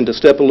guys then to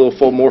step a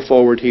little more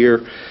forward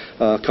here.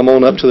 Come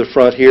on up to the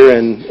front here,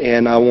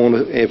 and I want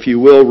to, if you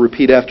will,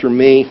 repeat after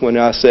me when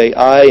I say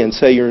 "I" and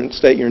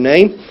state your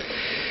name.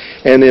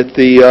 And at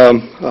the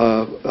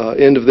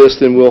end of this,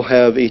 then we'll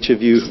have each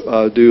of you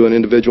do an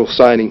individual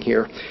signing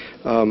here.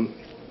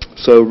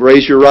 So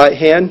raise your right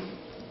hand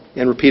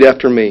and repeat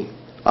after me.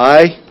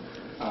 I.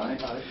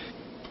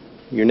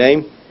 Your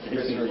name?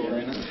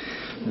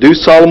 Do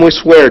solemnly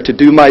swear to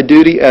do my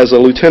duty as a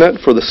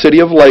lieutenant for the city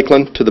of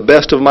Lakeland to the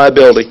best of my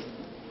ability.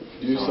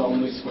 Do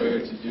solemnly swear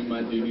to do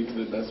my duty to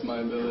the best of my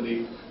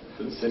ability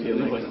for the city of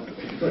Lakeland.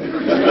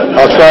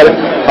 I'll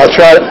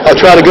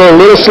try to go a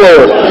little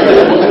slower.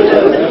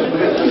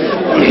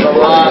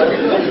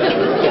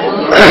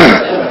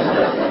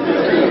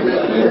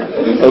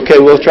 Okay,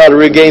 we'll try to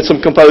regain some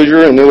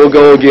composure, and then we'll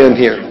go again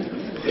here.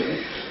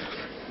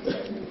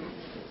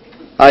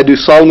 I do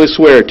solemnly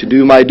swear to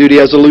do my duty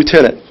as a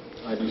lieutenant.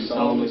 I do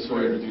solemnly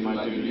swear to do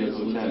my duty as a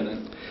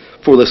lieutenant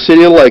for the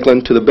city of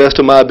Lakeland to the best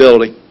of my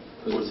ability.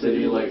 For the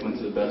city of Lakeland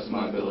to the best of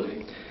my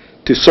ability.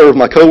 To serve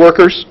my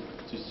coworkers.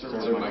 To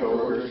serve my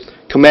coworkers.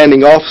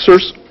 Commanding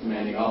officers.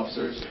 Commanding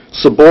officers.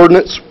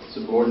 Subordinates.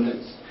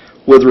 Subordinates.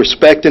 With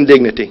respect and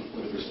dignity.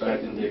 With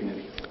respect and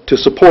dignity. To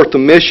support the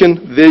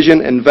mission,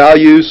 vision, and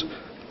values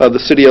of the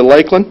city of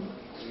Lakeland.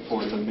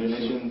 Support the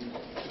mission,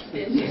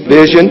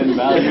 vision, and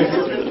values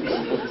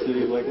of the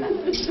city of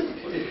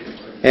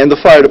Lakeland. And the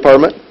fire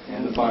department.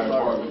 And the fire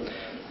department.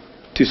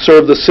 To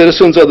serve the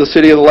citizens of the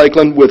city of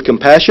Lakeland with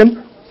compassion.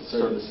 To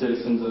serve the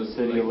citizens of the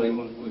city of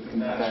Lakeland with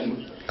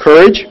compassion.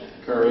 Courage.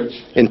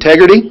 Courage.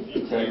 Integrity.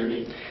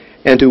 Integrity.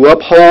 And to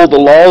uphold the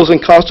laws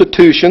and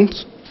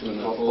constitutions. To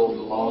uphold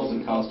the laws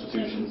and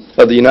constitutions.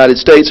 Of the United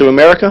States of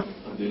America.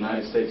 Of the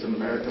United States of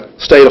America.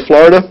 State of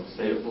Florida.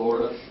 State of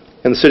Florida.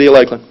 And the city of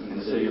Lakeland. And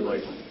the city of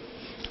Lakeland.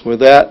 With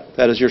that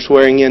is your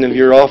swearing in of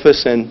your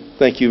office, and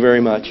thank you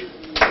very much.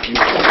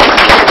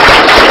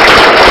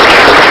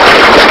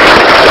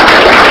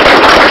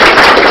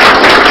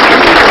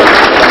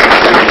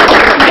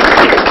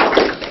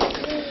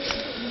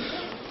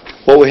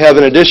 What we have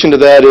in addition to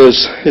that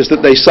is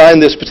that they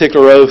signed this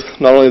particular oath.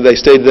 Not only they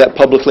stated that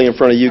publicly in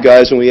front of you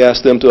guys, and we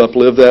asked them to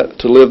live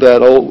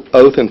that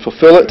oath and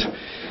fulfill it,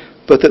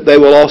 but that they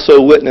will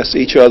also witness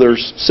each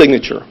other's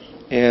signature.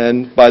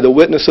 And by the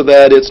witness of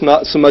that, it's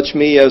not so much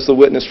me as the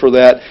witness for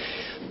that.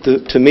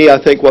 To me, I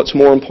think what's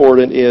more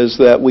important is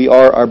that we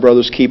are our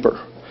brother's keeper.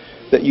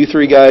 That you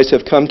three guys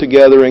have come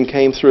together and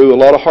came through a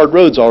lot of hard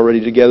roads already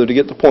together to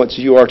get the points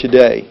that you are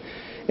today.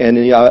 And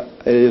it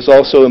is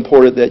also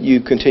important that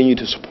you continue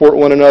to support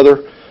one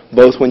another,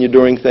 both when you're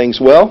doing things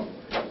well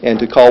and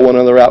to call one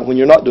another out when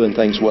you're not doing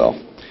things well.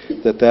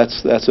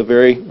 That's a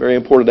very, very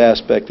important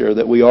aspect there,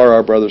 that we are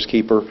our brother's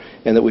keeper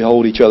and that we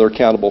hold each other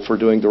accountable for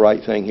doing the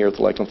right thing here at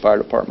the Lakeland Fire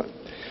Department.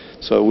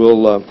 So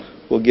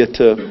we'll get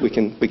to, we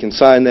can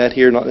sign that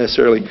here, not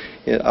necessarily,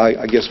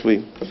 I guess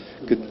we'll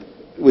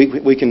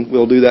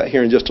do that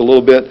here in just a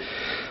little bit.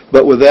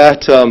 But with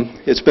that,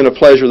 it's been a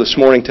pleasure this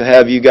morning to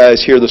have you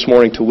guys here this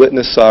morning to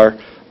witness our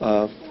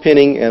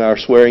pinning and our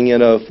swearing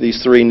in of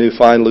these three new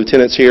fine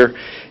lieutenants here.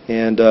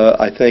 And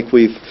I think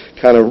we've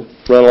kind of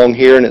run along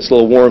here, and it's a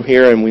little warm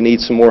here, and we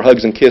need some more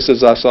hugs and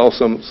kisses. I saw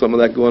some of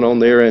that going on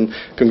there, and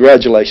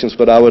congratulations.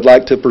 But I would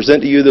like to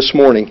present to you this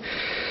morning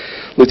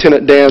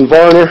Lieutenant Dan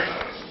Varner,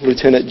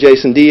 Lieutenant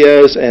Jason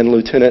Diaz, and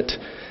Lieutenant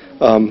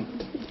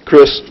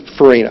Chris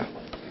Farina,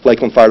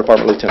 Lakeland Fire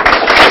Department Lieutenant.